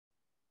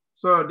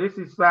So this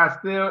is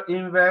still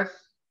inverse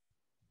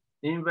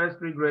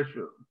trig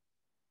ratio.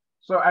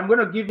 So I'm going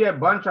to give you a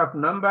bunch of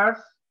numbers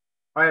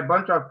or a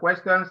bunch of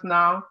questions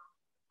now.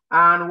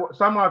 And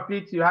some of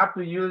it you have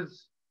to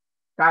use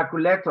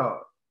calculator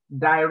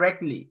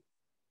directly.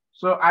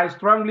 So I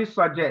strongly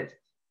suggest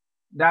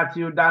that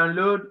you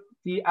download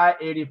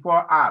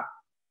TI-84 app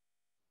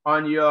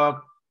on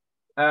your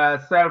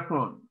cell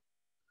phone,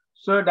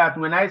 so that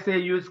when I say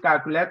use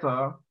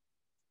calculator,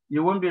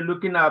 you won't be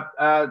looking up,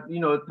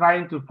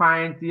 trying to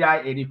find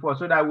TI-84,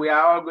 so that we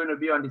are all going to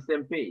be on the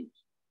same page.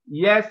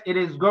 Yes, it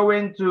is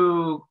going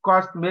to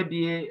cost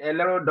maybe a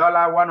little $1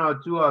 or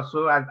 $2 or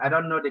so. I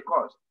don't know the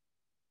cost.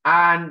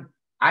 And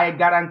I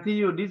guarantee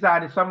you, these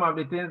are some of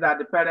the things that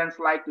the parents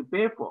like to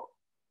pay for.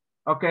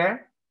 Okay?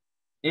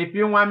 If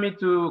you want me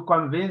to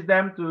convince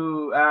them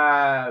to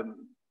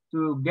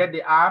get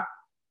the app,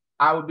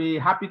 I will be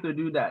happy to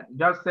do that.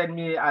 Just send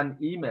me an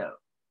email,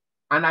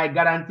 and I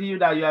guarantee you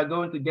that you are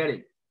going to get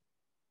it.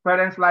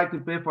 Parents like to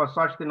pay for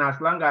such thing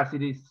as long as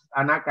it is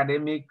an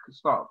academic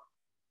stuff.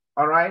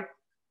 All right?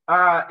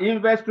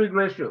 Inverse trig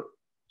ratio.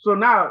 So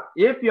now,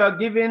 if you're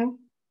given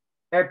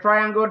a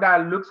triangle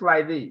that looks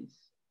like this,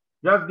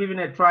 just given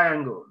a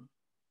triangle,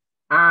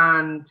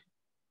 and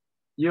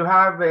you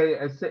have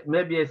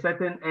maybe a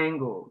certain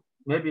angle,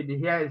 maybe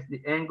here is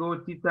the angle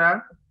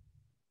theta,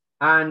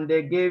 and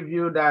they gave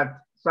you that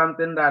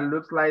something that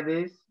looks like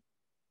this.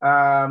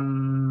 Let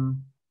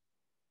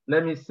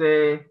me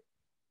say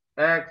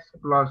x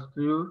plus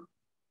 2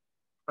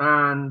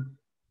 and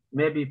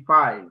maybe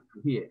 5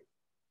 here.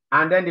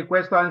 And then the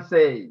question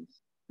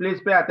says, please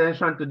pay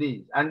attention to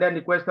this. And then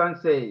the question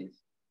says,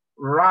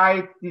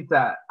 write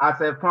theta as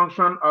a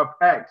function of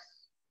x.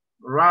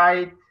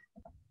 Write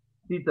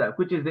theta,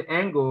 which is the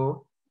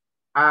angle,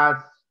 as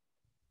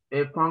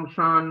a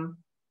function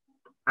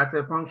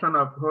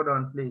of, hold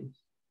on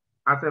please,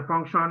 as a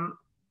function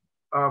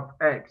of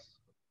x.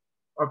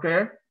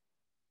 Okay?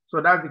 So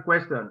that's the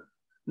question.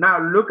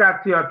 Now look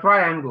at your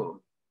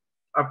triangle.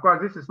 Of course,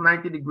 this is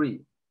 90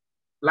 degrees.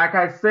 Like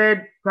I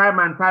said time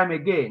and time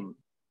again,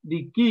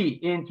 the key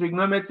in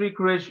trigonometry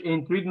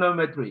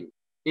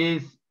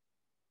is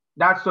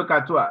that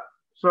SOHCAHTOA.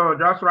 So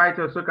just write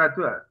your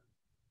SOHCAHTOA.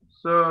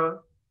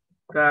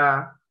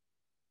 SOHCAHTOA.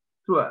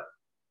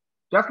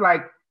 Just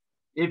like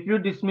if you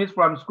dismiss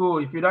from school,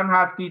 if you don't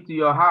have key to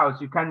your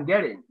house, you can't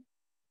get in.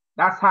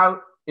 That's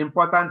how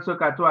important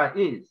SOHCAHTOA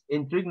is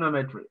in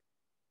trigonometry.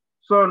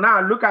 So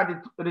now look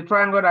at the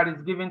triangle that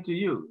is given to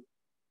you.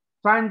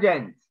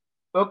 Tangent.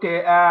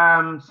 Okay,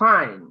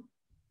 sine.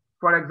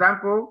 For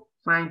example,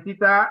 sine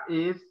theta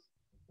is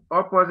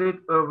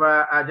opposite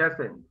over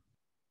adjacent.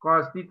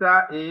 Cos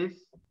theta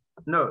is,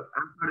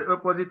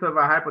 opposite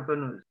over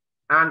hypotenuse.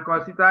 And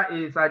cos theta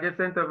is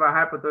adjacent over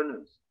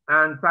hypotenuse.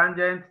 And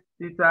tangent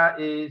theta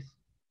is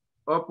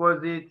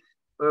opposite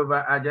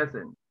over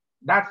adjacent.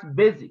 That's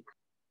basic.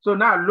 So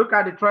now look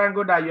at the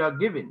triangle that you are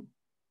given.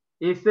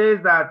 It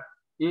says that,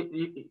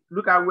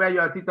 look at where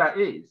your theta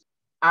is.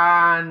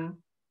 And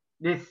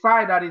the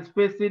side that is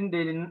facing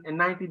the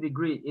 90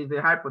 degree is the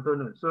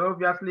hypotenuse. So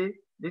obviously,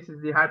 this is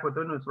the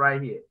hypotenuse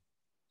right here.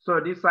 So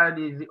this side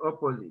is the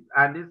opposite,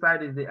 and this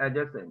side is the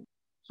adjacent.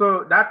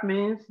 So that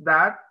means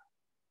that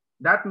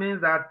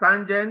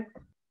tangent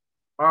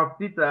of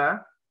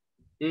theta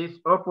is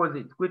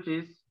opposite, which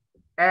is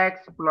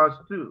x plus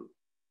 2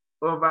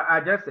 over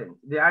adjacent.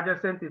 The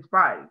adjacent is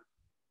 5.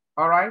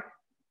 All right.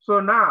 So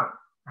now,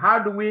 how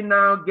do we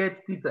now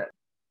get theta,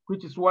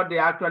 which is what they're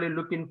actually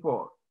looking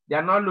for? They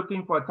are not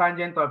looking for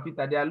tangent of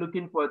theta, they are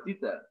looking for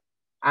theta.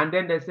 And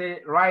then they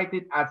say, write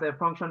it as a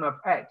function of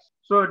x.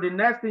 So the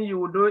next thing you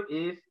will do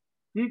is,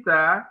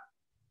 theta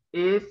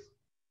is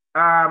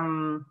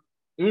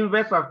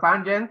inverse of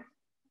tangent,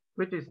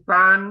 which is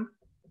tan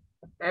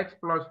x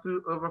plus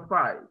 2 over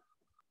 5.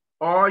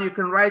 Or you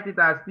can write it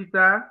as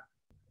theta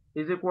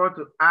is equal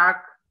to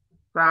arc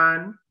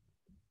tan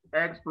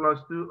x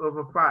plus 2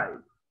 over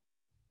 5.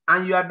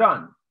 And you are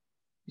done.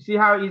 You see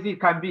how easy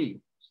it can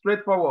be?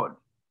 Straightforward.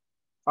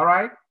 All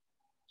right.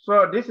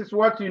 So this is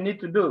what you need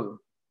to do.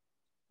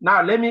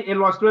 Now, let me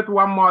illustrate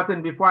one more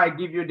thing before I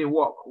give you the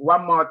work.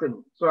 One more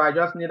thing. So I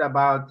just need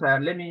about,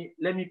 let me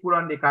put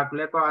on the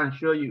calculator and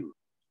show you.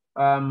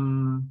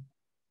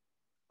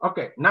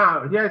 Okay,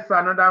 now here's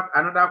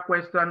another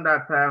question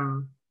that,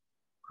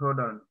 hold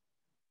on.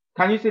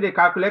 Can you see the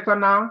calculator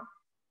now?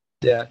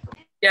 Yeah.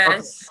 Yes.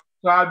 Okay.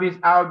 So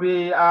I'll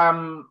be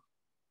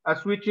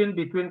switching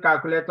between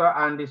calculator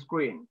and the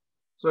screen.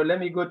 So let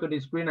me go to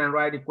the screen and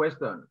write the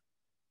question.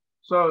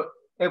 So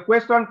a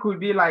question could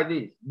be like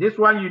this. This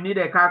one, you need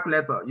a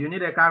calculator. You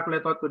need a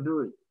calculator to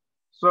do it.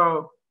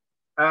 So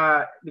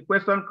the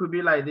question could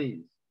be like this.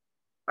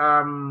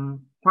 Find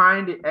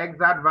the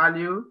exact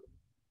value.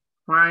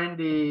 Find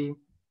the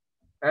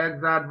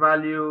exact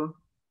value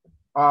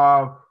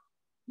of,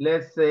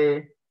 let's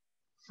say,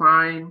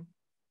 sine,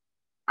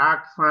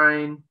 arc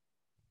sine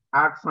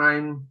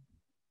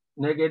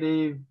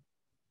negative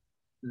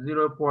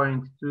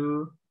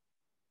 0.2.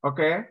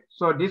 Okay,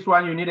 so this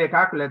one you need a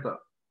calculator.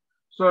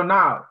 So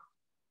now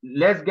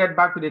let's get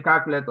back to the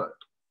calculator.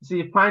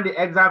 See, find the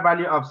exact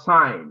value of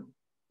sine,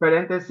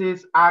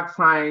 parenthesis, arc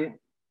sine,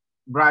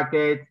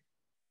 bracket,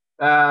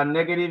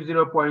 negative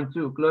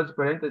 0.2, close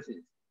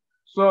parenthesis.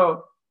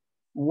 So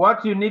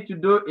what you need to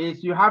do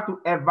is you have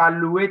to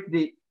evaluate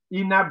the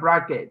inner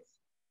bracket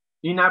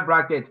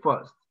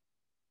first,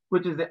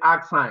 which is the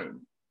arc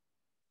sine.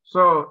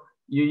 So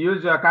you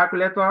use your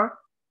calculator,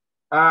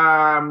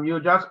 you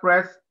just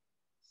press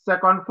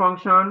second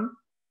function,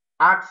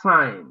 arc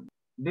sine.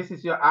 This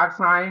is your arc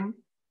sine,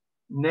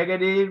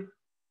 negative,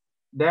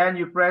 then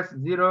you press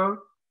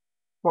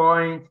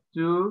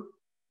 0.2,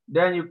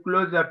 then you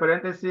close your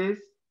parenthesis,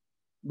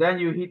 then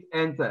you hit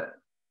enter.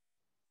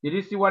 Did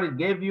you see what it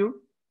gave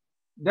you?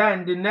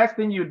 Then the next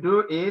thing you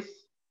do is,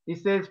 it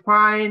says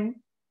find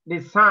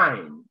the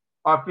sine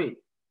of it.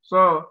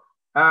 So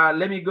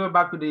let me go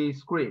back to the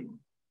screen.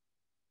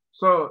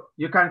 So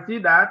you can see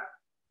that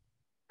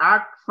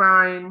arc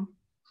sine,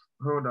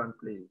 hold on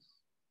please.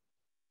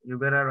 You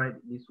better write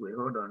it this way,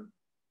 hold on.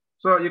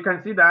 So you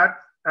can see that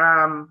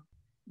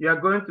you are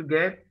going to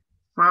get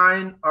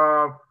sine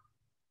of,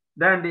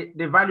 then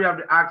the value of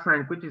the arc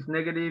sine, which is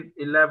negative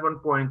 11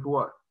 point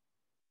what?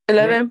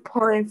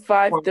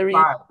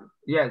 11.53.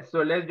 Yes,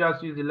 so let's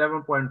just use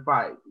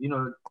 11.5, you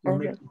know, to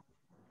make it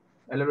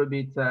a little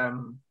bit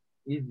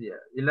easier.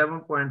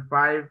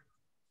 11.5,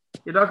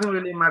 it doesn't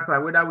really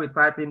matter whether we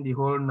type in the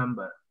whole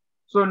number.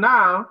 So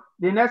now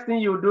the next thing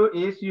you do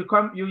is you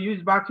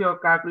use back your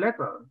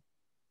calculator.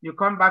 You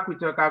come back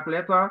with your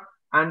calculator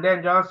and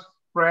then just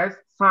press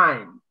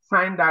sine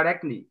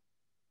directly.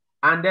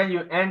 And then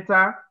you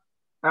enter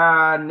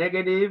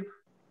negative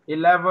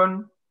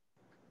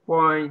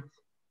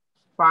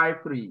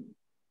 11.53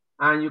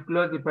 and you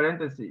close the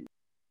parenthesis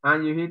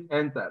and you hit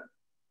enter.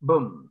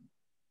 Boom.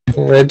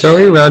 Wait, don't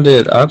we round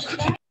it up?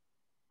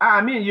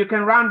 I mean, you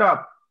can round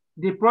up.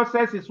 The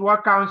process is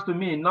what counts to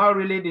me, not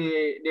really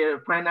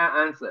the final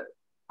answer.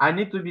 I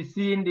need to be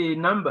seeing the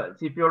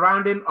numbers. If you're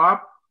rounding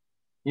up,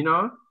 you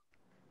know,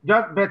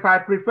 but I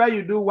prefer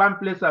you do one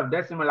place of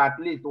decimal, at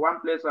least one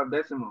place of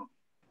decimal.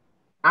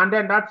 And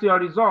then that's your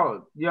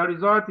result. Your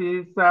result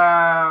is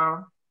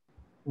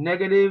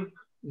negative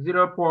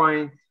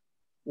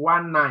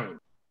 0.19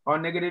 or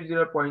negative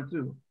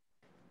 0.2.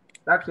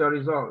 That's your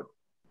result.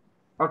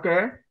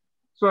 Okay.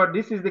 So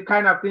this is the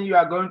kind of thing you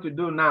are going to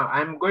do now.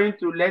 I'm going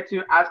to let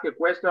you ask a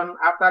question.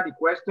 After the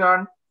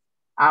question,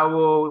 I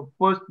will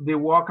post the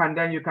work and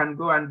then you can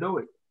go and do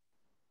it.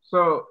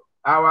 So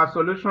our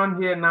solution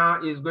here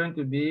now is going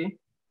to be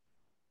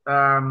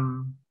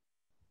negative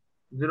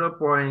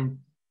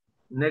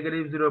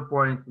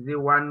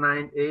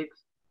 0.0198.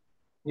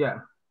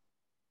 Yeah,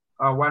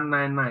 or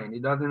 199.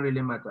 It doesn't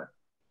really matter.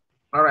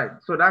 All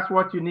right, so that's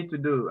what you need to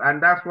do. And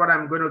that's what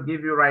I'm going to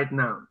give you right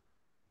now.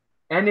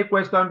 Any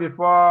question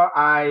before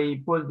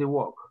I post the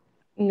work?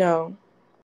 No.